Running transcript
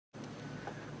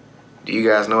Do you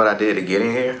guys know what I did to get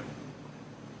in here?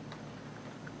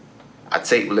 I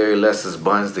taped Larry Lester's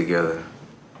buns together.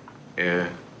 Yeah.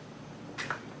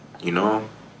 You know him?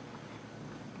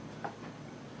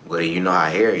 Well, you know how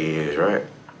hairy he is, right?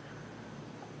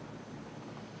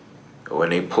 When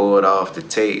they pulled off the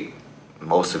tape,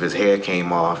 most of his hair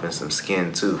came off and some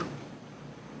skin too.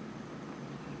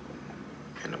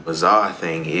 And the bizarre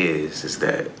thing is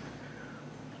that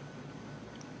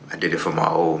I did it for my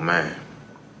old man.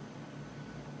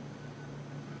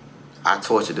 I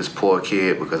tortured this poor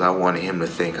kid because I wanted him to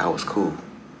think I was cool.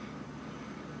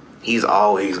 He's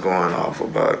always going off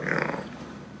about,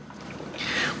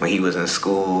 when he was in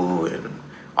school and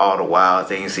all the wild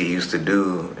things he used to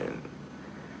do. And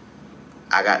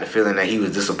I got the feeling that he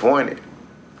was disappointed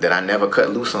that I never cut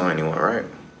loose on anyone, right?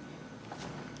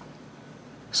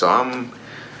 So I'm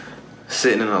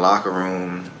sitting in the locker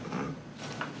room,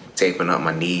 taping up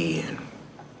my knee, and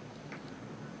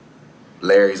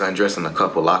Larry's undressing a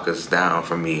couple lockers down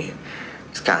from me.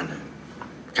 He's kind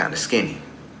of skinny,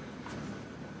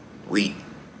 weak.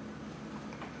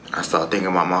 I start thinking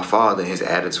about my father and his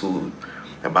attitude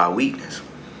about weakness.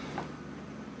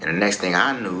 And the next thing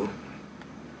I knew,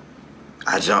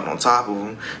 I jumped on top of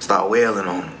him, start wailing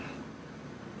on him.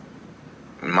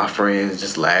 And my friends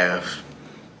just laughed,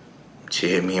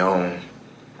 cheered me on.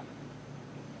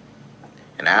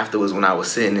 And afterwards, when I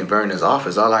was sitting in Vernon's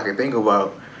office, all I could think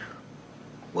about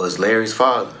was Larry's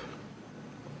father.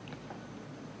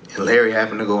 And Larry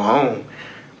happened to go home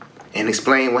and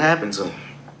explain what happened to him.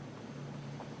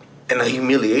 And the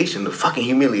humiliation, the fucking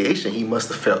humiliation he must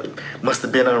have felt, it must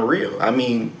have been unreal. I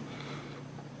mean,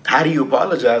 how do you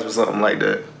apologize for something like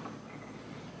that?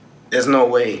 There's no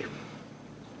way.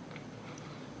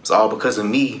 It's all because of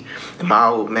me and my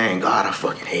old man. God, I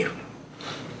fucking hate him.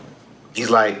 He's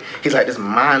like this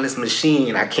mindless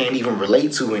machine I can't even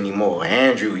relate to anymore.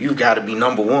 Andrew, you gotta be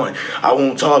number one. I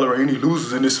won't tolerate any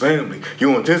losers in this family.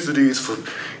 Your intensity is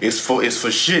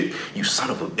for shit. You son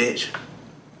of a bitch.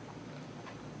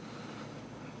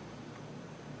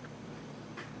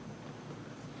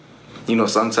 You know,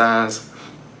 sometimes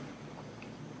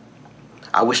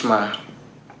I wish my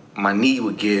knee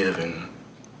would give and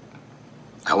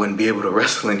I wouldn't be able to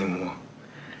wrestle anymore.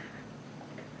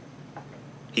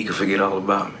 He could forget all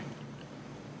about me.